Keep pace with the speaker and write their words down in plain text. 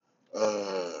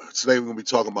Today we're gonna be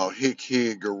talking about Hit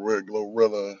Kid,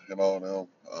 Glorilla, and all them.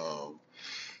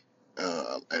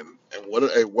 And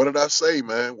what did I say,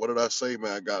 man? What did I say,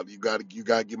 man? You got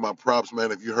to give my props,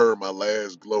 man. If you heard my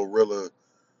last Glorilla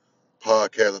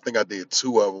podcast, I think I did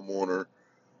two of them on her.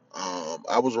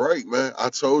 I was right, man. I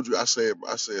told you. I said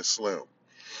Slim.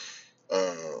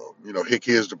 Hit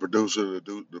Kid's the producer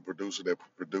that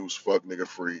produced Fuck Nigga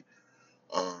Free.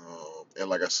 And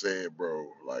like I said, bro,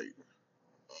 like,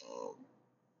 um,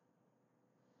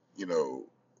 you know,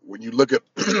 when you look at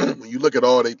when you look at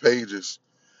all they pages,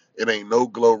 it ain't no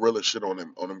Glorilla shit on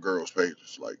them girls'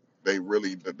 pages. Like they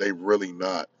really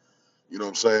not. You know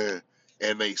what I'm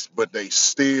saying? But they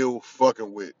still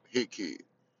fucking with Hit Kid.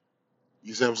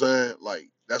 You see what I'm saying? Like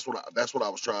that's what I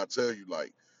was trying to tell you.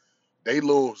 Like they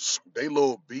little they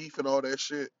little beef and all that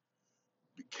shit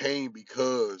came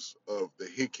because of the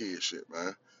Hit Kid shit,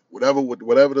 man. Whatever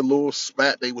the little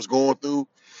spat they was going through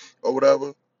or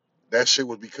whatever, that shit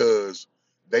was because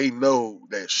they know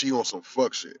that she on some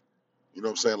fuck shit. You know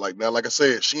what I'm saying? Like now, like I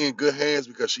said, she in good hands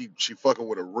because she fucking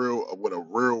with a real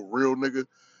nigga.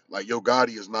 Like Yo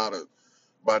Gotti is not a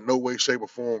by no way shape or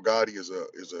form. Gotti is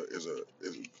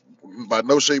by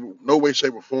no way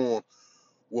shape or form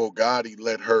will Gotti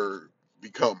let her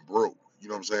become broke. You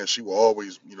know what I'm saying? She will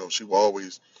always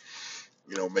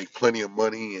make plenty of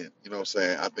money and you know what I'm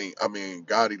saying. I mean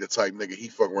Gotti the type nigga he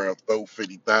fuck around throw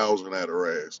 50,000 at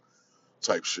her ass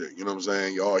type shit. You know what I'm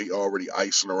saying? Y'all, he already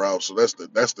icing her out. So that's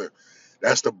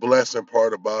the blessing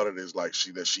part about it is like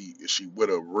she with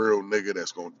a real nigga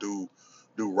that's gonna do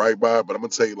right by her. But I'm gonna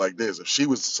tell you like this: if she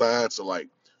was signed to like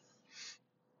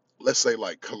let's say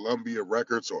like Columbia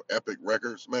Records or Epic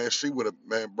Records, man, she would have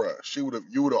man, bruh,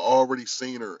 you would have already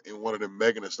seen her in one of them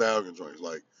Megan Thee Stallion joints,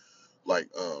 like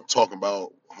talking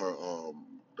about her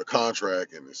the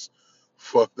contract and it's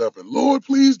fucked up and Lord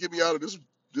please get me out of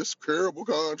this terrible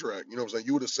contract. You know what I'm saying?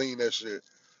 You would have seen that shit.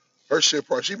 Her shit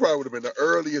probably she probably would have been the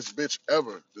earliest bitch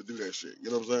ever to do that shit.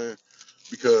 You know what I'm saying?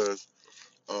 Because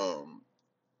um,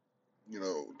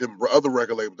 them other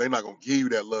record labels, they not gonna give you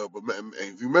that love. But man,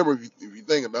 and if you remember, if you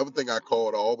think another thing I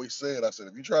always said, I said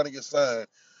if you're trying to get signed,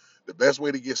 the best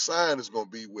way to get signed is gonna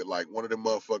be with like one of them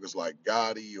motherfuckers like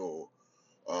Gotti or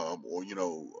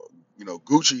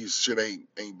Gucci's shit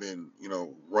ain't been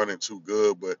running too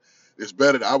good, but it's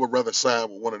better. I would rather sign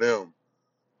with one of them.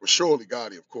 But surely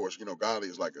Gotti, of course, Gotti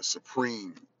is like he's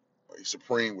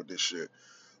supreme with this shit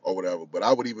or whatever. But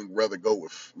I would even rather go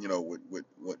with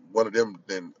one of them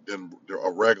than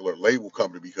a regular label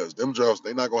company because them jobs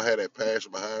they not gonna have that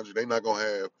passion behind you. They not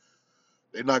gonna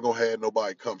have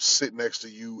nobody come sit next to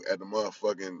you at the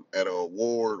motherfucking at an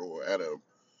award or at a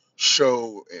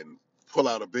show and pull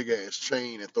out a big ass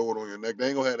chain and throw it on your neck. They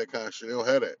ain't gonna have that kind of shit. They don't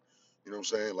have that. You know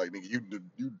what I'm saying? Like nigga,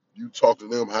 you talk to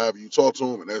them however you talk to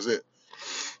them, and that's it.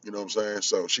 You know what I'm saying?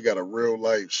 So she got a real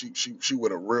life. She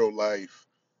with a real life.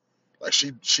 Like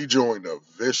she joined a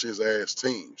vicious ass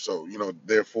team. So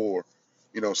therefore,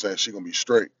 what I'm saying she gonna be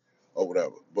straight or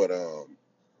whatever. But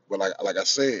like I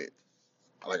said,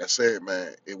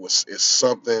 man, it's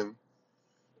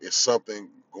something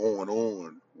going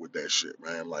on with that shit,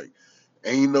 man. Like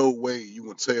ain't no way you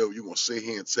gonna sit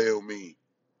here and tell me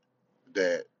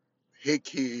that Hit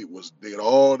Kid did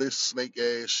all this snake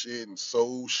ass shit and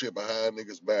sold shit behind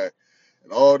niggas back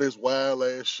and all this wild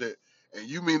ass shit. And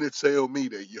you mean to tell me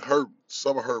that you heard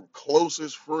some of her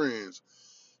closest friends,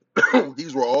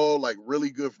 these were all like really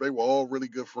good, they were all really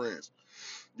good friends.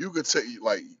 You could tell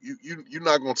like you're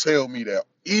not gonna tell me that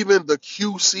even the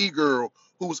QC girl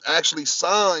who's actually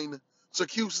signed to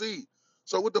QC.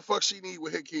 So what the fuck she need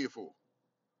with Hit Kid for?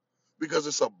 Because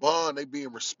it's a bond. They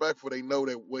being respectful. They know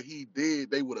that what he did,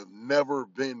 they would have never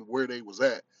been where they was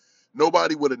at.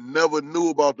 Nobody would have never knew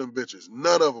about them bitches.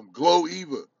 None of them. Glow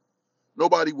either.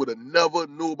 Nobody would have never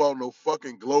knew about no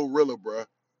fucking Glorilla, bruh.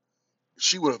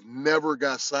 She would have never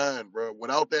got signed, bruh.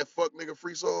 Without that fuck nigga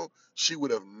free song, she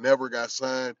would have never got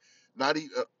signed. Not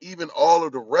even all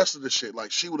of the rest of the shit.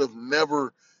 Like she would have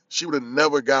never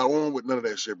got on with none of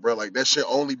that shit, bruh. Like that shit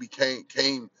only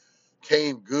came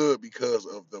good because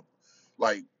of the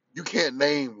like you can't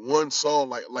name one song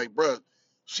like bruh,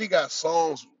 she got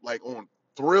songs like on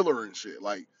Thriller and shit,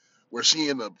 like where she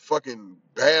in the fucking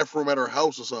bathroom at her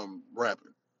house or something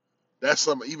rapping. That's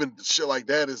something even shit like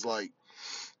that is like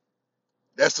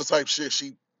that's the type shit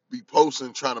she be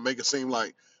posting trying to make it seem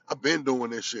like I've been doing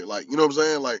this shit. Like, you know what I'm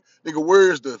saying? Like, nigga,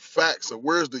 where's the facts or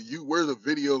where's the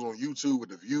videos on YouTube with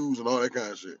the views and all that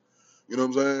kind of shit? You know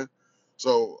what I'm saying?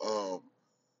 So,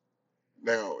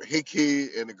 now, Hit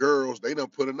Kid and the girls, they done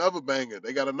put another banger.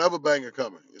 They got another banger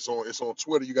coming. It's on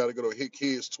Twitter. You got to go to Hit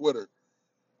Kid's Twitter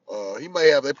He may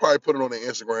have. They probably put it on their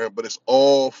Instagram, but it's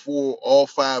all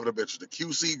five of the bitches. The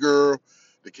QC girl,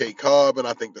 the K Carbon,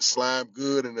 I think the Slime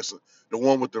Good, and it's the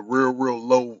one with the real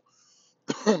low,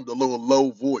 the little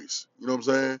low voice. You know what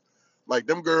I'm saying? Like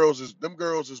them girls is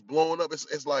blowing up.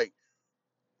 It's like,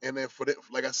 and then for that,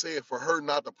 like I said, for her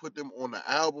not to put them on the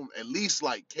album, at least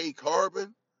like K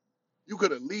Carbon, you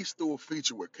could at least do a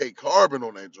feature with K Carbon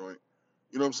on that joint.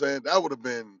 You know what I'm saying? That would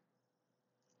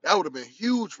have been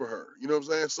huge for her. You know what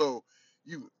I'm saying? So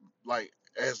you like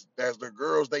as the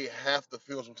girls, they have to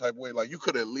feel some type of way. Like you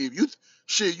could have leave you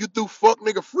shit. You threw fuck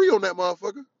nigga free on that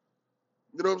motherfucker.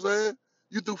 You know what I'm saying?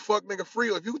 You threw fuck nigga free.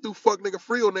 If you threw fuck nigga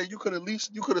free on there, you could at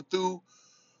least you could have threw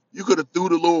the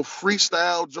little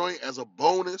freestyle joint as a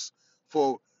bonus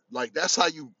for like that's how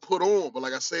you put on. But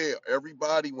like I said,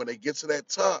 everybody when they get to that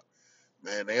top,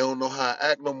 man, they don't know how to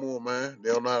act no more, man.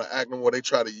 They don't know how to act no more. They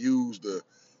try to use the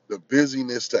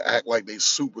busyness to act like they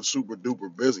super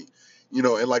duper busy,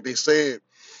 and like they said,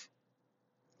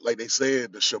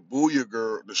 the Shibuya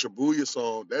girl, the Shibuya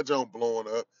song, that jump blowing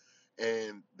up,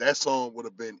 and that song would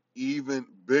have been even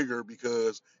bigger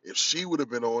because if she would have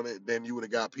been on it, then you would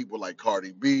have got people like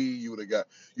Cardi B. You would have got,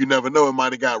 you never know, it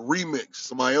might have got remixed.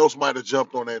 Somebody else might have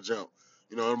jumped on that jump.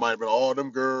 It might have been all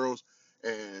them girls,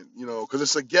 and because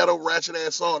it's a ghetto ratchet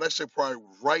ass song, that shit probably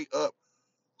right up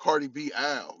Cardi B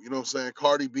Al. You know what I'm saying?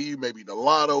 Cardi B, maybe the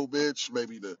Lotto bitch,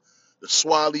 maybe the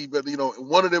Swally, but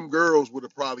one of them girls would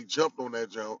have probably jumped on that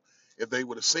jump if they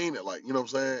would have seen it. Like, you know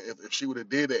what I'm saying? If she would have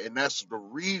did it. And that's the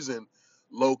reason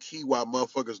low key why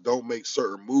motherfuckers don't make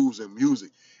certain moves in music.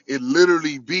 It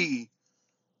literally be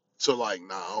to like,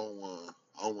 nah, I don't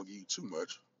wanna give you too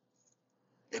much.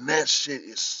 And that shit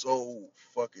is so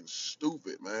fucking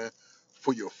stupid, man.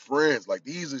 For your friends. Like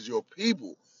these is your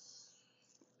people.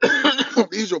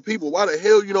 These are people. Why the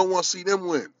hell you don't want to see them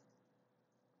win?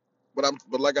 But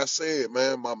like I said,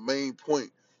 man, my main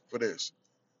point for this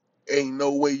ain't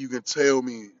no way you can tell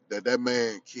me that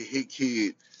man hit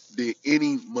kid did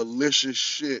any malicious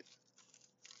shit.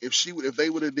 If they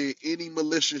would have did any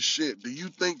malicious shit, do you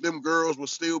think them girls would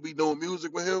still be doing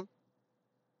music with him?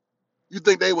 You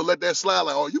think they would let that slide?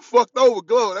 Like, oh, you fucked over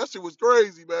Glow. That shit was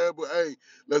crazy, man. But hey,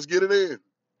 let's get it in.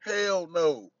 Hell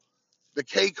no. The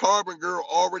K Carbon girl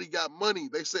already got money.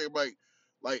 They say like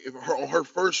if her on her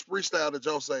first freestyle, the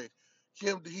Joe say,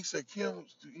 Kim, he said, Kim,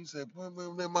 he said,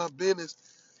 in my business,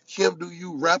 Kim, do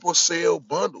you rap or sell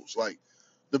bundles? Like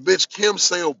the bitch Kim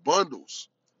sell bundles.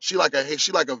 She like a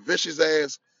vicious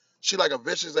ass, she like a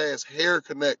vicious ass hair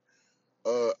connect.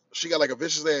 She got like a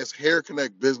vicious ass hair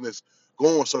connect business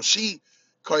going. So K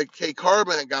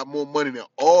Carbon got more money than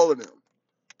all of them.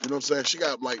 You know what I'm saying? She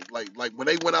got like when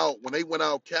they went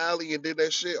out Cali and did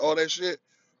that shit, all that shit,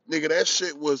 nigga, that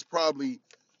shit was probably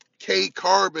K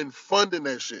Carbon funding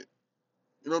that shit.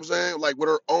 You know what I'm saying? Like with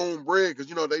her own bread, because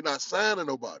they not signing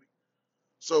nobody.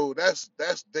 So that's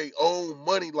they own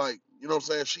money. Like, you know what I'm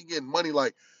saying? She getting money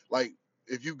like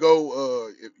if you go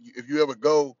if you ever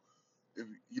go if,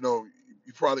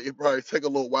 it probably take a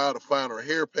little while to find her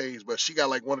hair page, but she got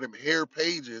like one of them hair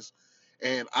pages,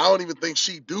 and I don't even think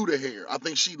she do the hair. I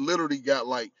think she literally got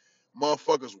like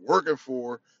motherfuckers working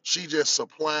for her. She just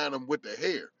supplying them with the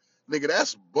hair. Nigga,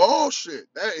 that's bullshit.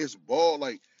 That is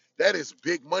like that is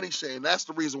big money shit, and that's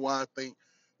the reason why I think.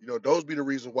 Those be the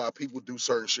reason why people do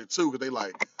certain shit too, because they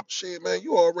like, shit, man,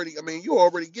 you already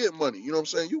get money. You know what I'm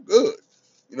saying? You good.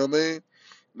 You know what I mean?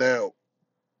 Now,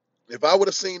 if I would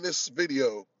have seen this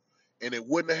video and it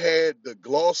wouldn't have had the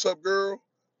gloss up girl,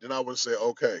 then I would say,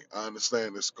 okay, I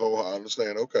understand this, Cole. I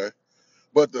understand, okay.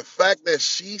 But the fact that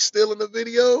she's still in the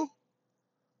video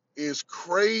is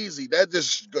crazy.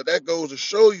 That goes to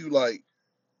show you, like,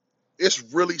 it's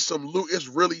really some loot. It's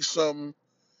really some.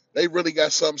 They really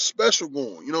got something special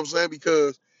going. You know what I'm saying?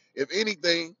 Because if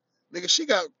anything, nigga, she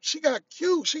got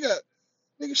Q. She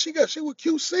with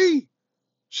QC.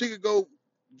 She could go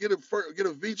get a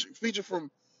feature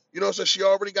from. So she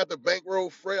already got the Bankroll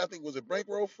Fred. I think was it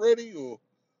Bankroll Freddy or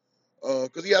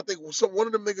cause I think one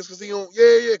of them niggas cause he on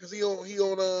cause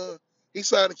he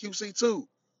signed to QC too.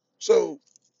 So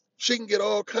she can get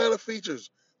all kind of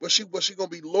features, but she gonna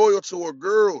be loyal to her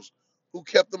girls who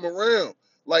kept them around.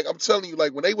 Like I'm telling you,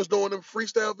 like when they was doing them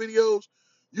freestyle videos,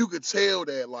 you could tell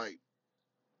that like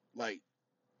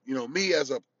me as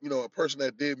a person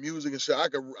that did music and shit, I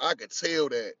could tell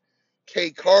that K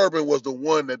Carbon was the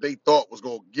one that they thought was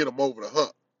gonna get them over the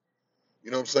hump. You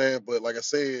know what I'm saying? But like I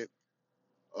said,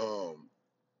 um,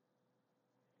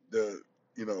 the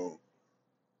you know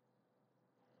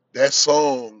that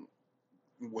song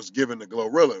was given to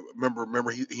Glorilla.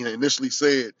 Remember, he initially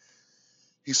said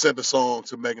he sent the song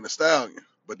to Megan Thee Stallion,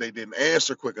 but they didn't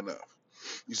answer quick enough.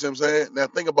 You see what I'm saying? Now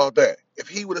think about that. If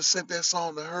he would have sent that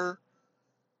song to her,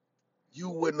 you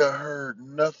wouldn't have heard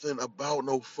nothing about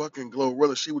no fucking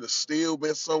Glorilla. She would have still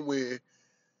been somewhere.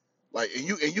 Like and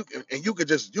you could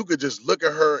just look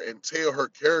at her and tell her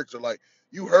character. Like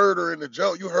you heard her in the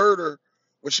joke. You heard her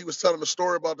when she was telling the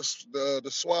story about the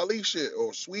Swali shit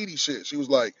or Sweetie shit. She was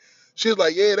like,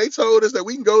 yeah, they told us that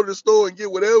we can go to the store and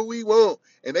get whatever we want,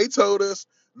 and they told us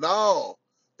no.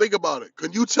 Think about it.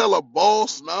 Can you tell a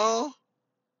boss no?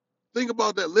 Think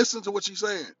about that. Listen to what she's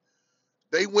saying.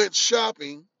 They went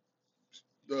shopping.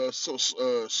 The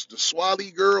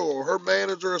Swali girl or her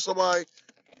manager or somebody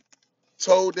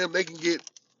told them they can get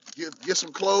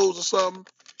some clothes or something.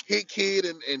 Hit Kid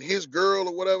and his girl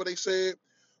or whatever they said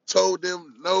told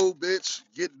them, no, bitch,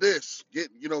 get this. Get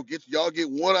y'all get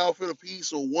one outfit a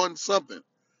piece or one something.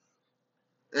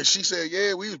 And she said,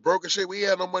 yeah, we was broke and shit. We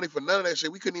had no money for none of that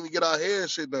shit. We couldn't even get our hair and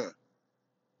shit done.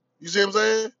 You see what I'm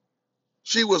saying?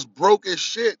 She was broke as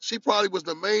shit. She probably was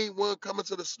the main one coming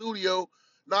to the studio,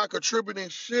 not contributing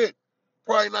shit.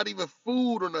 Probably not even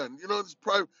food or nothing.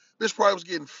 This probably was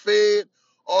getting fed,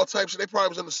 all types of. They probably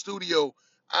was in the studio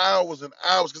hours and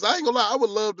hours. Cause I ain't gonna lie, I would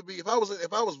love to be if I was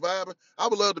vibing, I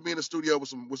would love to be in the studio with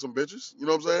some bitches. You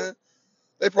know what I'm saying?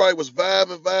 They probably was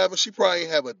vibing. She probably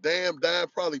ain't have a damn dime.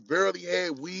 Probably barely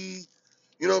had weed.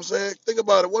 You know what I'm saying? Think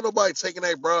about it. Wasn't nobody taking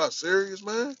that broad serious,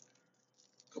 man.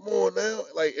 Come on now.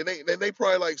 Like, and they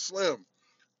probably like Slim.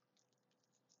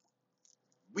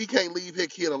 We can't leave his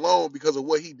kid alone because of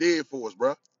what he did for us,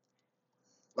 bro.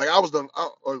 Like I was done.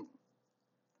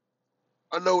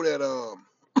 I know that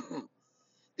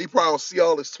he probably see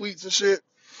all his tweets and shit,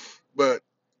 but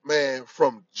man,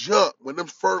 from jump when them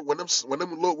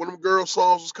girl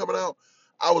songs was coming out,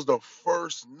 I was the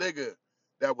first nigga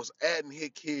that was adding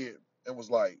hit kid and was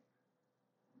like,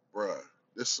 bruh,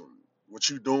 this some what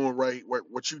you doing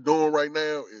right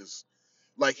now is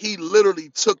like he literally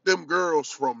took them girls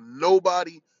from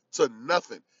nobody to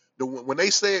nothing. When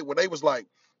they was like,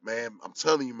 man, I'm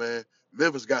telling you, man,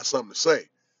 Memphis got something to say.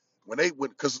 When they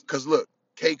went, cause look,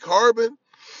 K Carbon,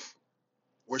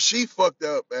 where she fucked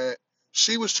up at,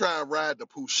 she was trying to ride the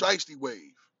Pooh Shiesty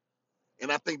wave,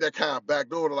 and I think that kind of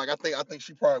backdoored her. Like I think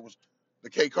she probably was the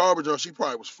K Carbon girl. She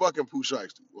probably was fucking Pooh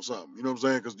Shiesty or something. You know what I'm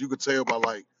saying? Because you could tell by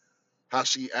like how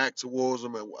she act towards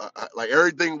him and like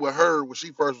everything with her when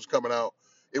she first was coming out,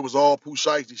 it was all Pooh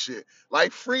Shiesty shit.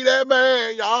 Like free that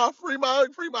man, y'all, free my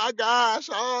guy,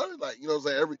 y'all. Like you know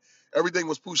what I'm saying? Everything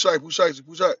was Pooh Shiesty, Pooh Shiesty,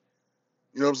 Pooh Shiesty.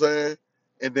 You know what I'm saying?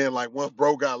 And then like once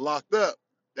bro got locked up,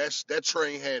 that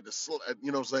train had to,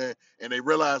 you know what I'm saying? And they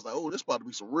realized like, oh, this about to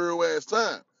be some real ass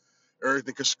time.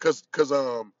 Everything, cause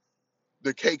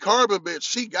the K Carbon bitch,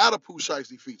 she got a Pooh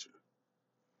Shiesty feature.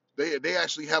 They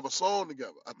actually have a song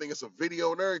together. I think it's a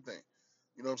video and everything.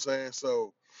 You know what I'm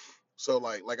saying? So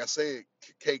like I said,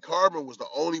 K Carbon was the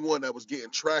only one that was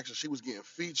getting traction. She was getting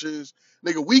features.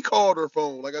 Nigga, we called her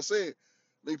phone. Like I said,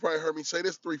 you probably heard me say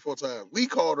this 3-4 times. We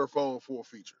called her phone for a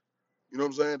feature. You know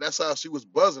what I'm saying? That's how she was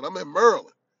buzzing. I'm in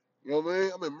Maryland. You know what I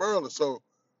mean? I'm in Maryland. So,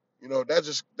 and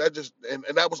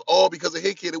that was all because of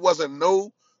Hit Kid. It wasn't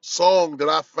no song that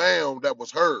I found that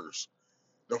was hers.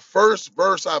 The first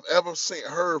verse I've ever seen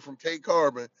heard from K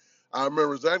Carbon, I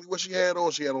remember exactly what she had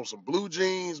on. She had on some blue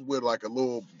jeans with like a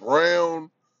little brown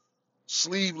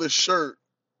sleeveless shirt,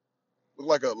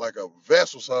 looked like a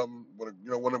vest or something, with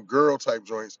one of them girl type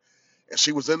joints. And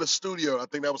she was in the studio. I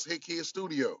think that was Hit Kid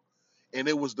Studio, and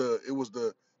it was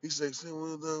the he said,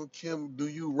 well, Kim, do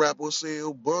you rap or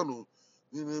sell bundle?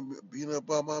 You know, being up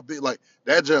by my bit like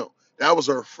that jump. That was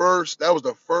her first. That was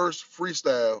the first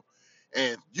freestyle,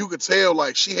 and you could tell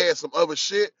like she had some other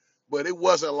shit, but it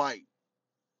wasn't like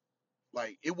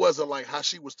how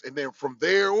she was. And then from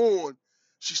there on,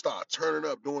 she started turning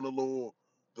up, doing the little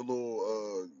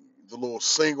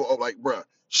single of like, bruh,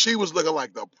 she was looking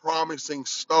like the promising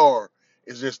star.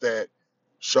 It's just that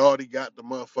Shawty got the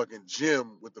motherfucking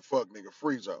gym with the fuck nigga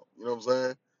freeze out. You know what I'm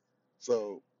saying?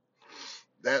 So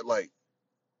that like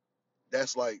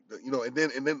that's like and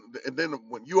then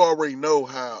when you already know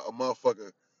how a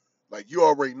motherfucker like you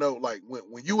already know, like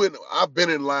when you in, I've been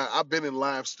in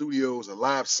live studios and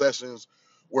live sessions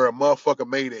where a motherfucker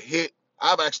made a hit.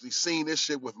 I've actually seen this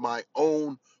shit with my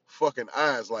own fucking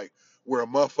eyes, like where a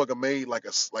motherfucker made like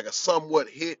a somewhat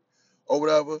hit or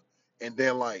whatever, and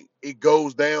then like it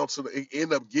goes down it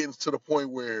end up getting to the point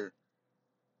where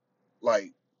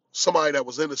like somebody that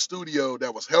was in the studio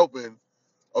that was helping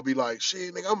will be like,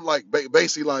 shit, nigga, I'm like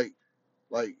basically like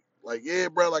yeah,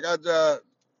 bro, like I'm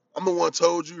the one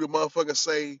told you the motherfucker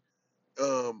say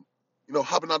um,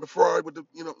 hopping out the Ferrari with the,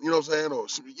 what I'm saying, or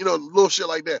little shit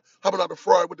like that, hopping out the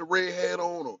Ferrari with the red hat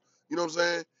on, or you know what I'm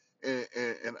saying,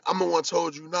 and I'm the one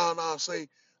told you, nah, say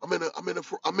I'm in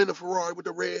the Ferrari with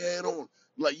the red hat on.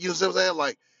 Like, you know what I'm saying?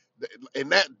 Like,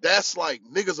 and that's like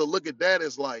niggas will look at that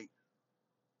as like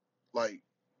like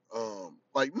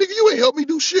nigga, you ain't helped me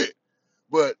do shit.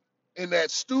 But in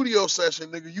that studio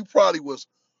session, nigga, you probably was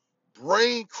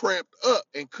brain cramped up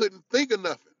and couldn't think of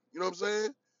nothing. You know what I'm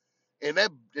saying? And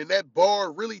that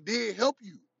bar really did help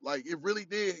you. Like, it really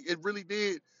did. It really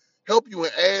did help you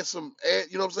and add.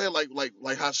 You know what I'm saying? Like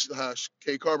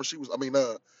K Carver,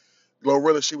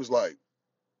 Glorilla, she was like,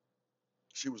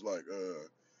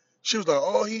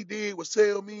 all he did was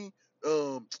tell me,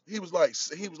 he was like,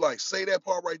 say that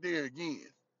part right there again.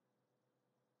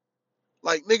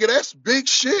 Like, nigga, that's big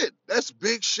shit. That's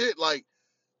big shit. Like,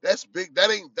 that's big.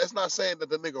 That's not saying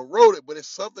that the nigga wrote it, but it's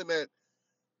something that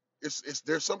it's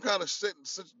there's some kind of shit.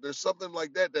 There's something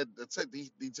like that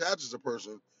detaches a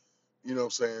person. You know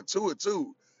what I'm saying, to it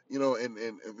too. And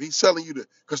if he's telling you to,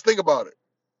 because think about it,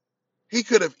 he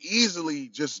could have easily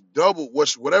just doubled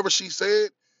whatever she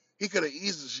said. She could have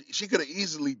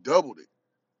easily doubled it.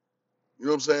 You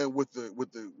know what I'm saying, with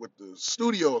the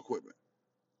studio equipment.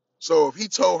 So if he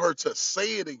told her to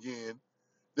say it again,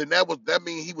 then that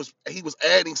means he was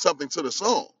adding something to the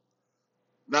song.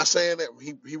 Not saying that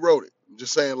he wrote it. I'm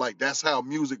just saying, like, that's how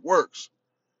music works.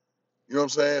 You know what I'm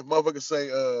saying? If motherfucker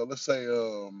say,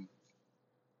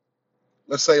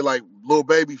 let's say like Lil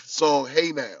Baby song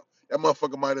 "Hey Now," that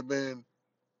motherfucker might have been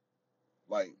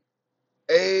like,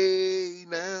 "Hey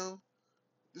now,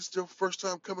 this is your first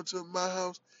time coming to my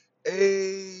house.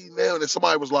 Hey now," and then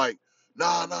somebody was like,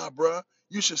 "Nah, bruh,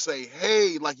 you should say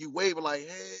hey, like you waving, like,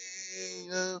 hey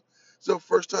now, it's your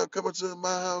first time coming to my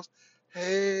house.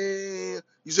 Hey,"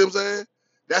 you see what I'm saying?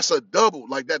 That's a double,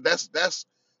 like that. That's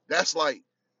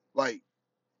like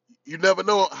you never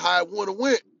know how it would have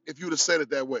went if you'd have said it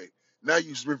that way. Now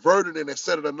you reverted it and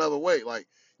said it another way. Like,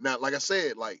 now, like I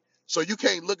said, like, so you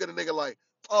can't look at a nigga like,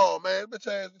 oh man, bitch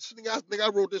ass nigga, I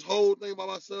wrote this whole thing by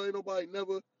myself. Ain't nobody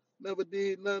never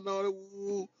did nothing. All that.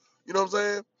 You know what I'm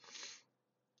saying?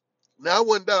 Now, I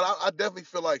wouldn't doubt. I definitely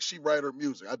feel like she write her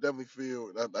music. I definitely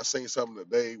feel. I seen something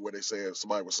today where they said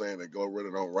somebody was saying that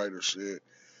Glorilla don't write her shit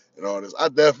and all this. I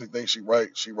definitely think she write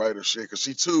her shit, because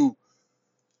she's too,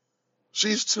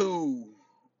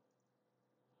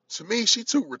 to me,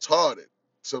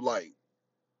 to like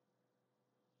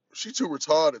she too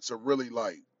retarded to really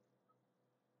like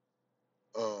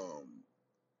um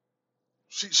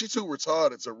she too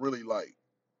retarded to really like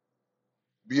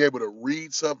be able to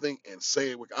read something and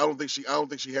say it. I don't think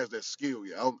she has that skill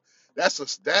yet. That's a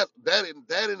that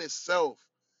in itself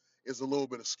is a little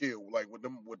bit of skill, like with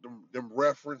them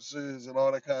references and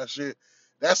all that kind of shit.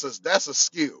 That's a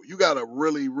skill. You gotta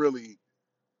really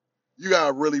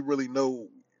know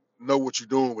what you're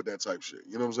doing with that type shit.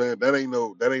 You know what I'm saying? That ain't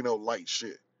no light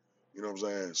shit. You know what I'm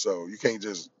saying? So you can't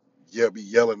just be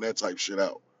yelling that type shit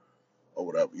out or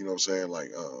whatever. You know what I'm saying?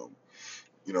 Like,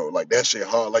 like that shit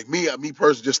hard. Like me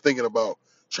personally, just thinking about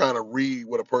trying to read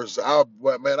what a person said. I'll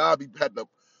be had to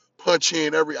punch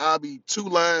in I'll be two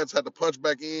lines, had to punch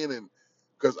back in, and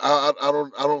because I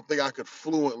don't think I could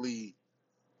fluently.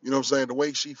 You know what I'm saying? The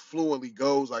way she fluently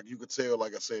goes, like, you could tell,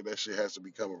 like I said, that shit has to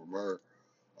be coming from her.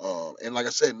 And like I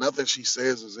said, nothing she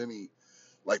says is any,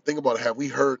 like, think about it. Have we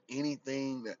heard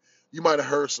anything that you might have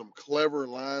heard some clever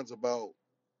lines about?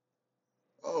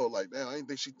 Oh, like, damn, I didn't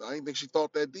think she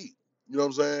thought that deep. You know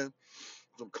what I'm saying?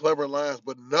 Some clever lines,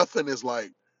 but nothing is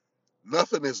like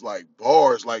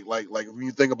bars. Like when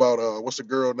you think about what's the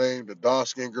girl name? The dark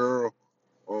skinned girl.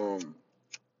 Um,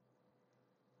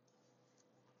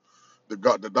 the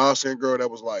dark skinned girl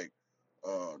that was like,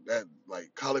 that,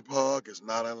 like, College Park is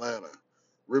not Atlanta,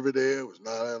 Riverdale is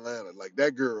not Atlanta. Like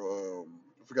that girl.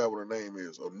 I forgot what her name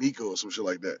is, or Nico or some shit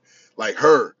like that. Like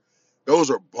her, those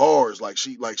are bars. Like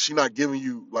she not giving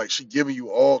you, like, she giving you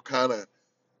all kind of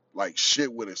like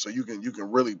shit with it, so you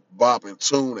can really bop and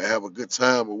tune and have a good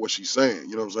time with what she's saying.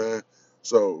 You know what I'm saying?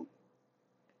 So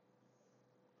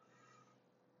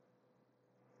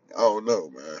I don't know,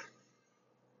 man.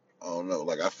 I don't know.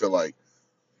 Like, I feel like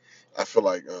I feel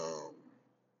like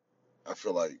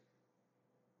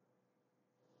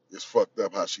it's fucked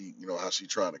up how she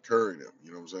trying to curry them.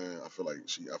 You know what I'm saying?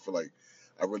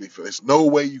 I really feel there's no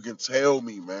way you can tell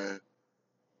me, man.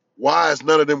 Why is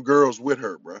none of them girls with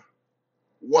her, bruh?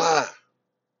 Why?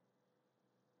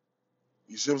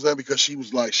 You see what I'm saying? Because she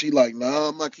like, nah,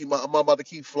 I'm not about to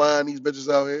keep flying these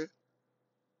bitches out here,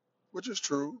 which is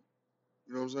true.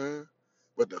 You know what I'm saying?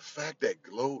 But the fact that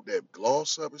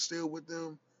Gloss Up is still with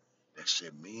them, that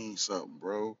shit means something,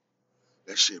 bro.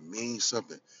 That shit means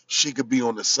something. She could be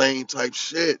on the same type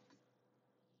shit.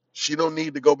 She don't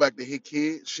need to go back to hit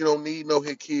kid. She don't need no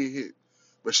hit kid hit.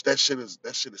 But that shit is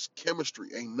chemistry.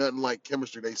 Ain't nothing like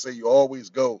chemistry. They say you always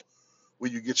go where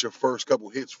you get your first couple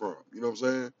hits from. You know what I'm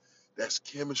saying? That's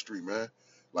chemistry, man.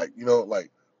 Like,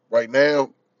 like right now,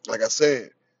 like I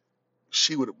said,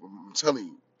 she would have, I'm telling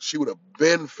you, she would have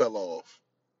been fell off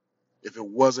if it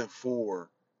wasn't for,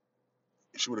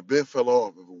 she would have been fell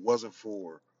off if it wasn't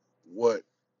for what,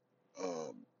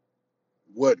 um,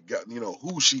 what got,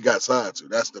 who she got signed to.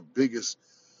 That's the biggest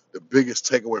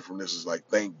takeaway from this is like,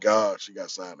 thank God she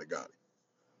got signed to Gotti.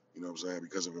 You know what I'm saying?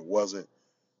 Because if it wasn't,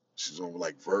 she's on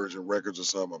like Virgin Records or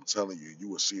something, I'm telling you, you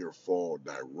would see her fall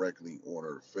directly on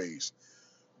her face.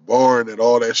 Barring that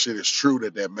all that shit is true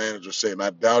that manager said, and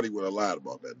I doubt he would have lied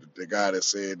about that. The guy that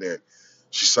said that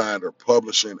she signed her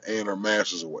publishing and her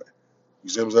masters away. You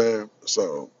see what I'm saying?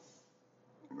 So,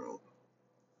 you know,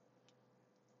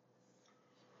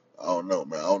 I don't know,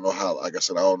 man. I don't know how. Like I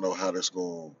said, I don't know how this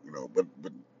going. But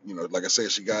like I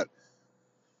said, she got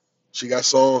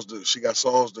songs to to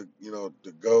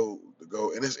go,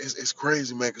 and it's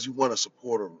crazy, man, because you want to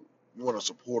support her,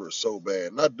 so bad,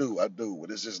 and I do,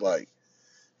 but it's just like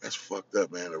that's fucked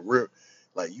up, man. The real,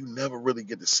 like you never really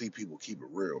get to see people keep it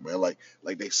real, man. Like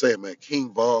they say, man,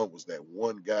 King Von was that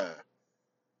one guy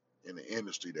in the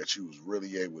industry that you was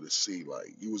really able to see,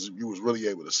 like you was really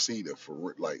able to see that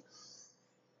for like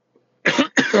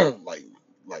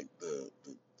like the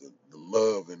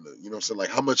love and the what I'm saying,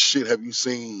 like how much shit have you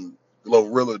seen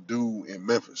Glorilla do in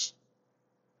Memphis?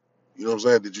 You know what I'm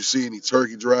saying? Did you see any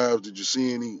turkey drives? Did you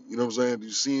see any, what I'm saying? Did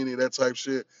you see any of that type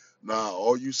shit? Nah,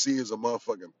 all you see is a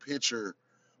motherfucking picture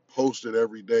posted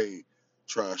every day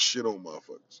trying shit on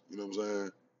motherfuckers. You know what I'm saying?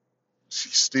 She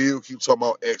still keep talking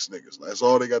about ex niggas. That's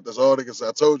all they got. That's all they can say.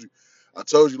 I told you,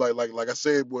 like I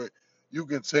said, boy, you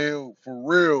can tell for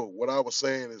real what I was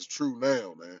saying is true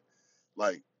now, man.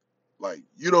 Like, like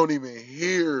you don't even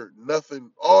hear nothing.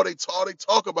 All they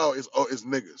talk about is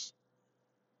niggas.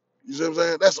 You see what I'm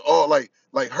saying? That's all. Like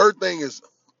her thing is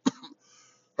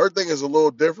a little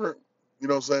different. You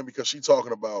know what I'm saying? Because she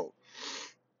talking about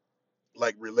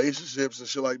like relationships and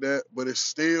shit like that, but it's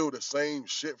still the same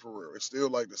shit for real. It's still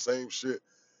like the same shit.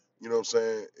 You know what I'm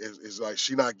saying? It's like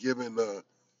she not giving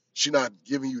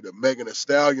you the Megan Thee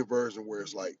Stallion version where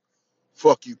it's like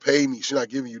fuck you, pay me. She not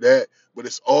giving you that, but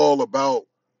it's all about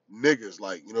niggas.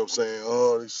 Like, you know what I'm saying?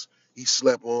 Oh, this he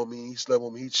slept on me. He slept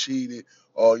on me. He cheated.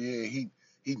 Oh yeah, he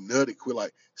nutted. Quit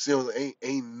like, see,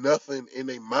 ain't nothing in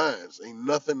their minds. Ain't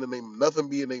nothing in they nothing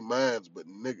be in their minds but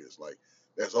niggas. Like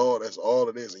that's all. That's all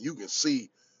it is. And you can see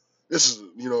this is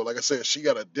like I said, she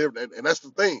got a different. And that's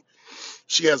the thing.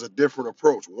 She has a different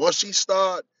approach. Once she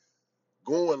start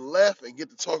going left and get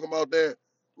to talking about that,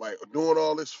 like doing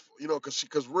all this,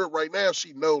 because we're right now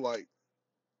she know that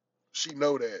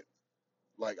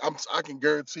like I can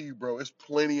guarantee you, bro, it's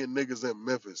plenty of niggas in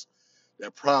Memphis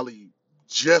that probably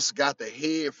just got the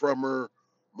head from her,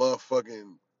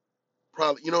 motherfucking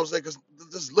probably, you know what I'm saying? Because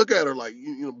just look at her like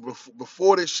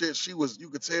before this shit, you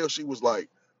could tell she was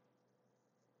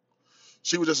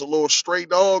just a little stray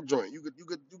dog joint. You could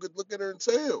look at her and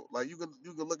tell, like you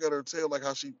could look at her and tell like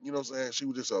how she, you know what I'm saying? She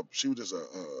was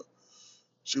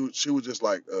just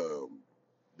like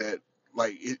that,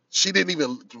 like she didn't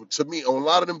even, to me, on a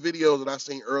lot of them videos that I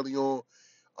seen early on,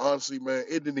 honestly, man,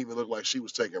 it didn't even look like she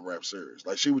was taking rap serious.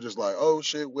 Like she was just like, oh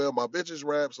shit, well my bitches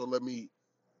rap, so let me,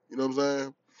 you know what I'm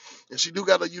saying? And she do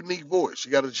got a unique voice. She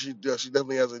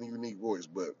definitely has a unique voice,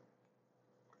 but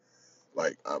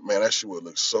like man, that shit would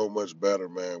look so much better,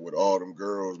 man, with all them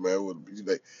girls, man. It would be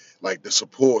like the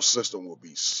support system would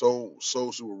be so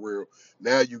super real.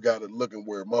 Now you got it looking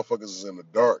where motherfuckers is in the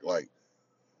dark, like,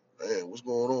 man, what's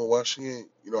going on? Why she ain't?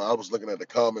 I was looking at the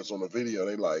comments on the video.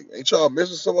 They like, ain't y'all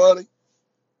missing somebody?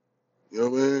 You know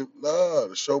what I mean? Nah,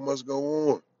 the show must go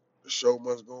on. The show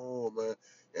must go on, man.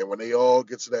 And when they all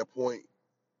get to that point,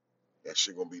 that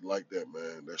shit gonna be like that,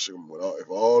 man. That shit, if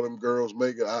all them girls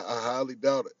make it, I highly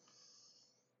doubt it.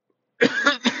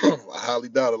 I highly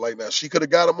doubt it. Like now, she could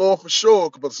have got them on for sure.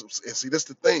 But and see, this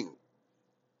the thing.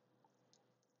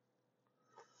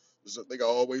 This is the thing I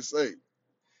always say.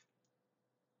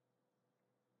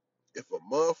 If a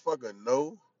motherfucker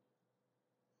know,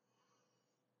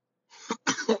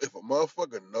 if a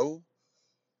motherfucker know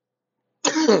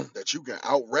that you can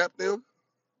out rap them,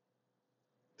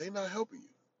 they not helping you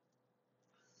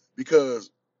because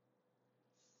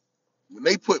when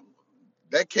they put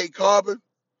that K Carbon,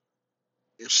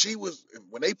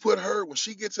 when they put her, when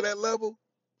she get to that level,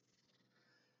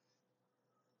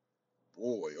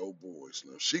 boy, oh boy,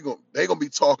 Slim, they gonna be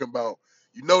talking about.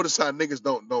 You notice how niggas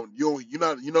don't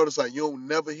you notice how you don't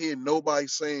never hear nobody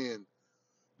saying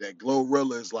that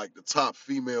Glorilla is like the top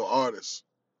female artist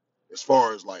as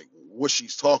far as like what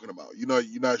she's talking about. You don't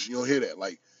hear that.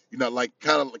 Like like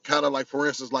kind of like for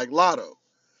instance like Lotto.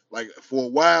 Like for a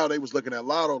while they was looking at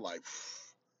Lotto like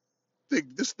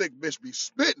this thick bitch be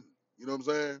spitting. You know what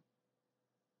I'm saying?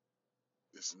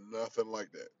 It's nothing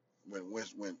like that. When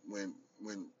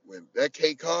that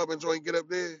K Carbon joint get up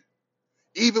there,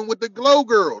 even with the Glow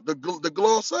Girl, the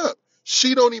gloss up,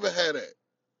 she don't even have that.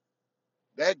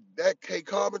 That K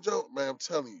Carbon joint, man, I'm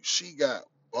telling you, she got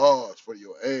bars for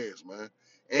your ass, man.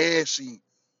 And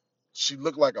she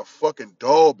looked like a fucking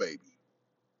doll baby.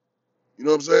 You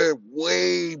know what I'm saying?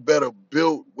 Way better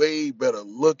built, way better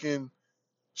looking.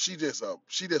 She just a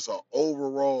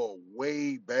overall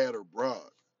way better broad.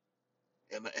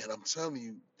 And I'm telling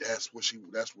you, that's what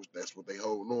they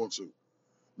hold on to.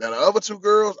 Now the other two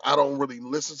girls, I don't really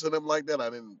listen to them like that. I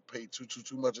didn't pay too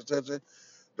much attention.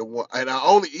 The one and I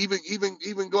only even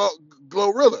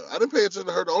Glorilla. I didn't pay attention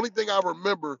to her. The only thing I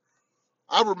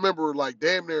remember like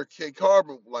damn near K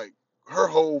Carbon, like her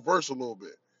whole verse a little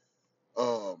bit.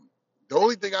 The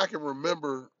only thing I can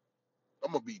remember,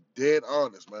 I'm gonna be dead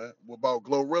honest, man, about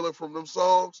Glorilla from them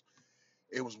songs.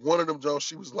 It was one of them Jones.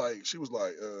 She was like, she was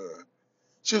like,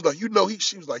 she was like,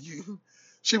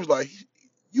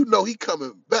 he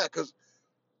coming back cause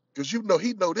he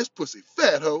know this pussy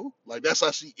fat hoe. Like that's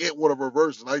how she end one of her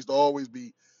verses. And I used to always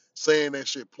be saying that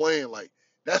shit playing. Like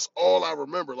that's all I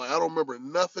remember. Like I don't remember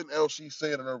nothing else she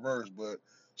said in her verse, but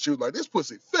she was like, this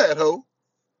pussy fat hoe.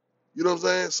 You know what I'm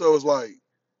saying? So it's like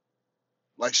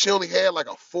she only had like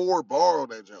a 4 bar on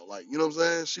that jump. Like, you know what I'm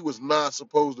saying? She was not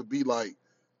supposed to be like,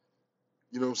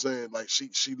 you know what I'm saying? Like she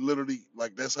literally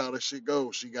like that's how this shit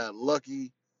goes. She got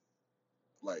lucky.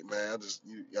 Like, man, I just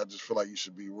feel like you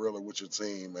should be realer with your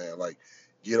team, man. Like,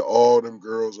 get all them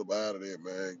girls up out of there,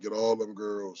 man. Get all them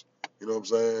girls. You know what I'm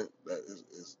saying? That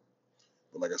is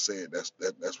but like I said,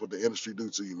 that's what the industry do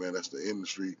to you, man. That's the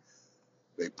industry.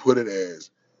 They put it as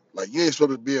like you ain't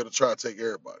supposed to be able to try to take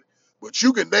everybody. But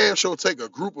you can damn sure take a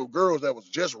group of girls that was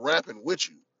just rapping with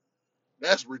you.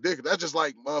 That's ridiculous. That's just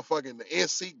like motherfucking the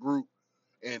NSYNC group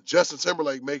and Justin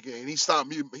Timberlake making, and he stopped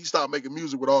making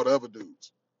music with all the other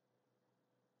dudes.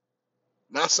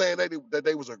 Not saying that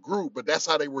they was a group, but that's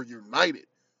how they were united.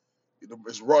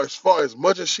 As far as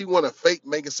much as she want to fake,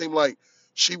 make it seem like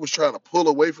she was trying to pull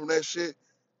away from that shit,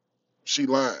 she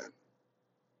lying.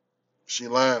 She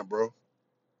lying, bro.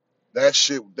 That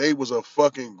shit, they was a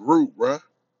fucking group, bro.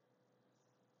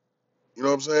 You know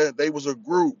what I'm saying? They was a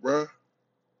group, bro.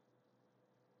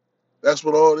 That's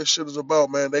what all this shit is about,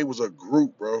 man. They was a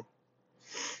group, bro.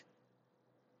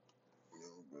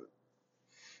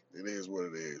 But it is what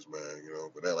it is, man.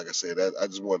 But that, like I said, that I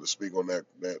just wanted to speak on that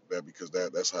because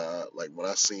that's how like when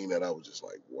I seen that, I was just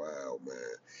like, wow, man.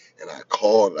 And I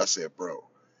called. I said, bro,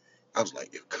 I was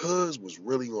like, if Cuz was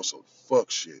really on some fuck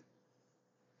shit,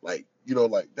 like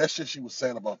like that shit she was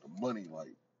saying about the money,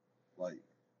 like,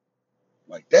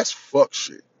 like that's fuck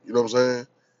shit. You know what I'm saying?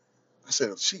 I said,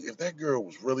 if that girl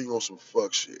was really on some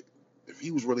fuck shit, if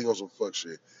he was really on some fuck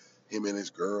shit, him and his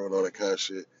girl and all that kind of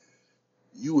shit,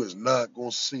 you is not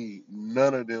gonna see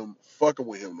none of them fucking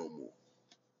with him no more.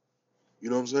 You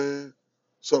know what I'm saying?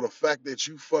 So the fact that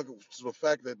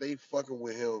they fucking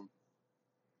with him,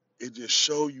 it just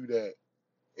show you that,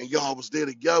 and y'all was there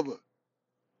together.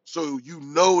 So you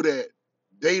know that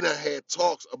they done had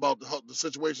talks about the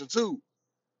situation too.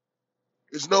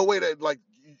 There's no way that like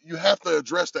you have to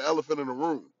address the elephant in the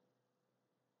room.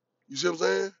 You see what I'm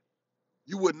saying?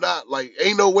 You would not like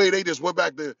ain't no way they just went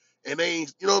back there and they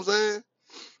ain't you know what I'm saying?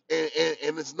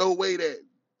 And there's no way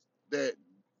that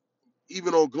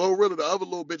even on Glorilla, the other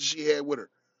little bitch she had with her.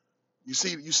 You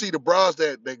see the bras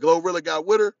that Glorilla got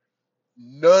with her,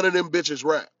 none of them bitches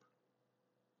rap.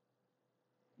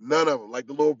 None of them. Like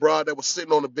the little broad that was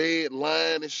sitting on the bed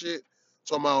lying and shit.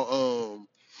 Talking about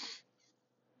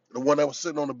the one that was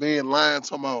sitting on the bed lying,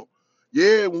 talking about,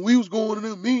 yeah, when we was going to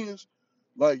them meetings,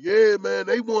 like, yeah, man,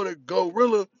 they wanted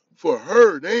Gorilla for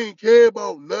her. They ain't care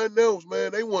about nothing else,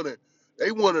 man. They wanted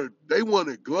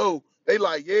Glow. They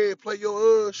like, yeah, play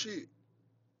your shit.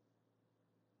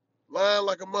 Lying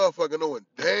like a motherfucker, knowing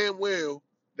damn well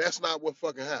that's not what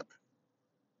fucking happened.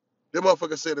 Them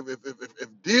motherfucker said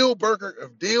if Deal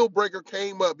Breaker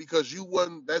came up because you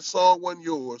wasn't that song wasn't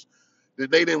yours, then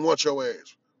they didn't want your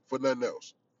ass for nothing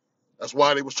else. That's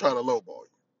why they was trying to lowball you.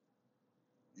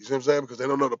 You see what I'm saying? Because they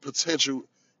don't know the potential.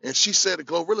 And she said it,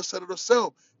 Glorilla said it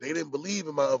herself. They didn't believe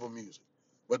in my other music.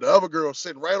 But the other girl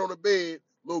sitting right on the bed,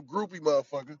 little groupie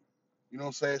motherfucker, you know what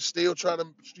I'm saying? Still trying to,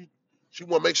 she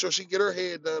want to make sure she get her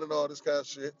head done and all this kind of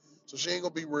shit. So she ain't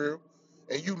going to be real.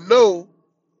 And you know,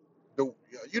 the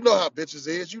you know how bitches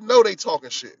is. You know they talking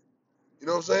shit. You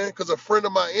know what I'm saying? Because a friend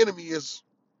of my enemy is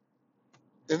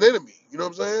an enemy. You know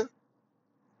what I'm saying?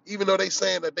 Even though they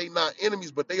saying that they not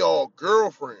enemies, but they all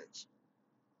girlfriends.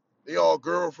 They all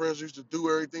girlfriends used to do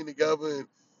everything together, and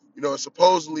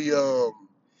supposedly, a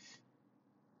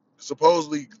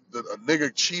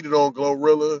nigga cheated on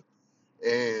Glorilla,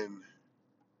 and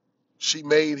she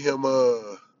made him,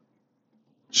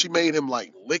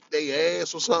 like lick their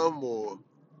ass or something, or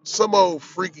some old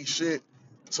freaky shit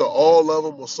to all of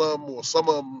them, or some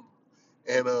of them,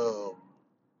 and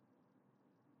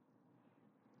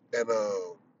and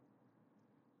um,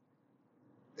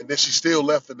 and then she still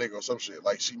left the nigga or some shit.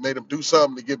 Like she made him do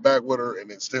something to get back with her, and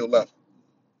then still left.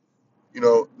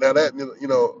 Now that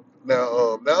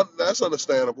now that's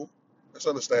understandable. That's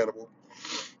understandable.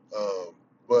 Um,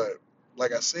 but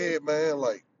like I said, man,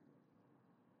 like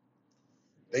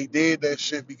they did that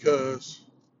shit because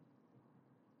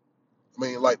I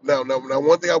mean, like now,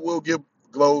 one thing I will give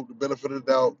Globe the benefit of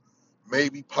the doubt,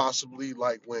 maybe possibly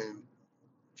like when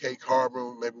Kate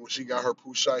Carbon, maybe when she got her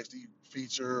Pooh Shiesty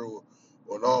feature or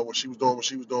no, what she was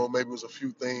doing, maybe it was a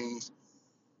few things,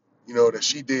 that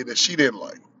she did that she didn't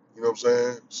like. You know what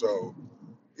I'm saying? So,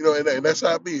 and that's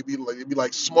how it be. It'd be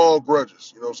like small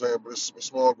grudges, you know what I'm saying? But it's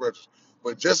small grudges.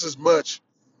 But just as much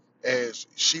as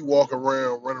she walk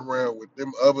around, running around with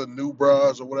them other new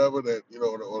bras or whatever that,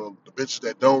 or the bitches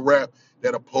that don't rap,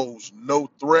 that oppose no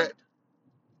threat.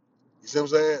 You see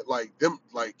what I'm saying? Like them,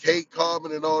 like Kate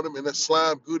Carbon and all them, and that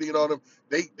Slime Goody and all them,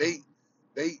 they they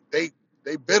they they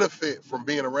they benefit from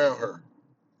being around her.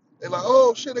 They're like,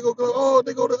 oh shit, they go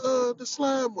to the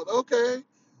slime one. Okay.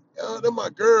 They're my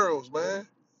girls, man.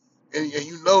 And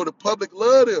the public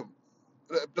love them.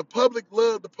 The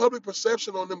public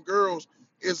perception on them girls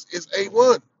is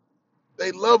A1.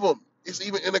 They love them. It's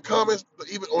even in the comments,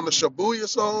 even on the Shabuya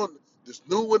song, this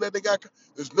new one that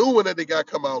they got,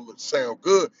 come out sound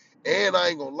good. And I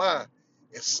ain't gonna lie,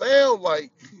 it sound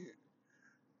like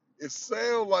it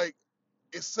sound like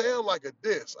it sound like a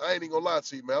diss. I ain't even gonna lie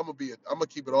to you, man. I'm gonna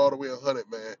keep it all the way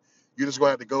 100, man. You just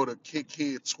gonna have to go to Kick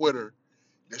Kid Twitter.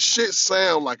 The shit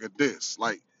sound like a diss.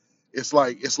 Like it's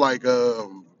like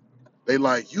they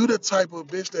like you the type of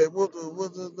bitch that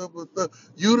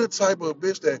you the type of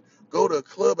bitch that go to a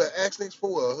club and ask niggas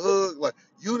for a hug. Like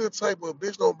you the type of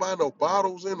bitch don't buy no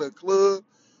bottles in the club.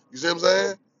 You see what I'm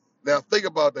saying? Now think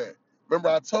about that. Remember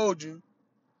I told you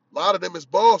a lot of them is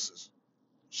bosses.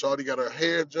 Shawty got her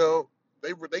hair jump.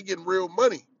 They getting real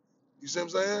money. You see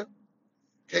what I'm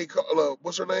saying?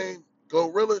 What's her name?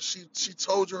 Glorilla. She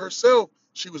told you herself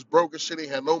she was broke and shit. Ain't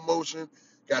had no motion.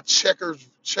 Got checkers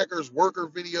worker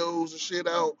videos and shit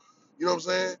out. You know what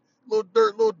I'm saying?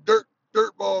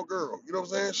 Dirt ball girl. You know what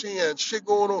I'm saying? She ain't had shit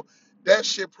going on. That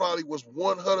shit probably was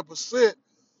 100%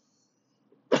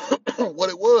 what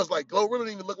it was. Like Glorilla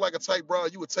didn't even look like a type bra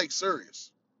you would take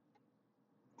serious.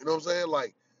 You know what I'm saying?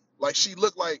 Like she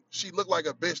looked like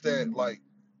a bitch that like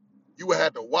you would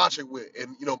have to watch it with.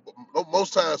 And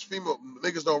most times female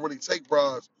niggas don't really take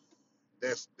bras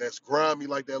that's grimy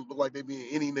like that, look like they be in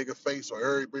any nigga face or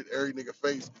every nigga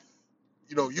face.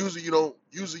 Usually you don't.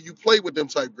 Usually you play with them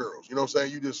type girls. You know what I'm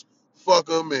saying? You just fuck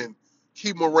them and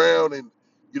keep them around and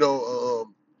you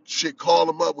know shit. Call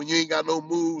them up when you ain't got no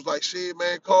moves. Like shit,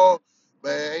 man.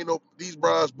 Ain't no these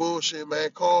bras bullshit, man.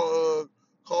 Call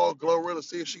Glorilla,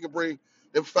 see if she can bring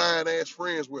them fine ass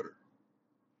friends with her.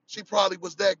 She probably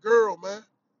was that girl, man.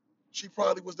 She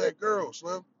probably was that girl,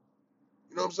 Slim.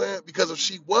 You know what I'm saying? Because if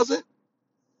she wasn't,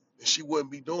 then she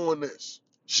wouldn't be doing this.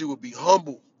 She would be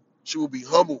humble. She would be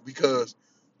humble because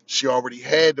she already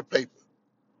had the paper.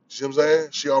 See what I'm saying?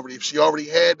 If she already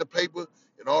had the paper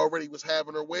and already was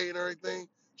having her way and everything,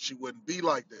 she wouldn't be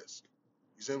like this.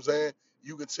 You see what I'm saying?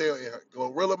 You can tell in her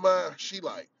Glorilla mind, she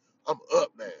like, I'm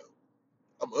up now.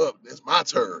 I'm up. It's my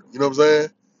turn. You know what I'm saying?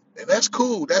 And that's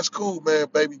cool. That's cool, man.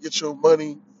 Baby, get your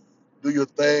money, do your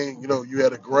thing. You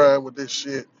had to grind with this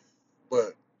shit.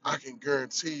 But I can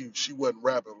guarantee you she wasn't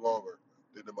rapping longer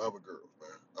than them other girls, man.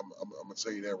 I'm gonna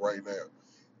tell you that right now.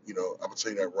 I'm gonna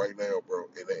tell you that right now, bro.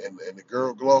 And the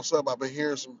girl gloss up. I've been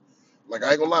hearing some, like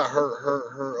I ain't gonna lie,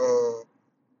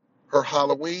 her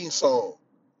Halloween song.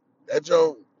 That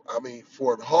joke, I mean,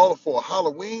 for a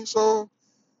Halloween song,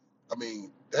 I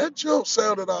mean that joke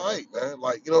sounded alright, man.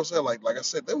 Like you know what I'm saying? Like I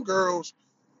said, them girls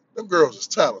is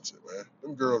talented, man.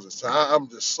 Them girls is. I'm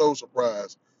just so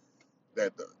surprised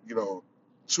that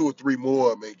two or three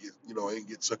more may get ain't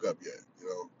get took up yet.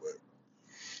 But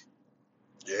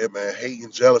yeah, man, hate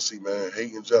and jealousy, man,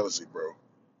 hate and jealousy, bro,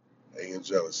 hate and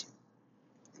jealousy.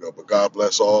 But God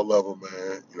bless all of them,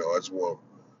 man. I just want to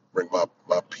bring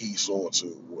my piece on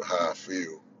to how I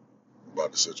feel.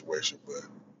 about the situation. But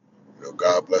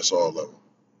God bless all of them.